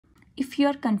If you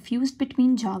are confused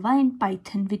between Java and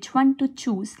Python, which one to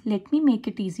choose, let me make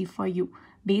it easy for you.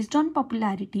 Based on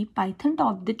popularity, Python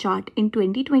topped the chart in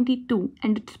 2022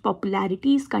 and its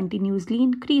popularity is continuously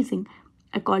increasing.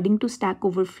 According to Stack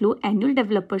Overflow Annual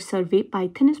Developer Survey,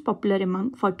 Python is popular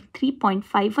among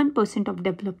 43.51% of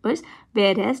developers,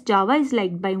 whereas Java is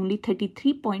liked by only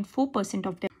 33.4%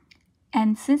 of developers.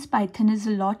 And since Python is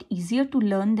a lot easier to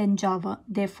learn than Java,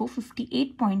 therefore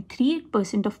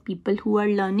 58.38% of people who are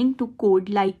learning to code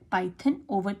like Python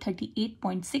over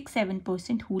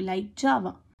 38.67% who like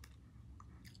Java.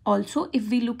 Also, if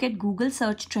we look at Google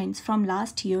search trends from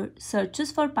last year,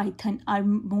 searches for Python are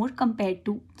more compared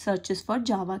to searches for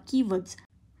Java keywords.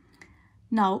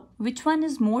 Now, which one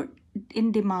is more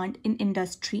in demand in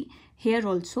industry? Here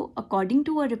also, according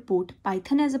to a report,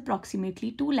 Python has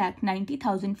approximately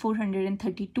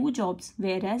 2,90,432 jobs,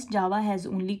 whereas Java has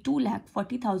only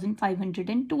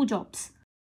 2,40,502 jobs.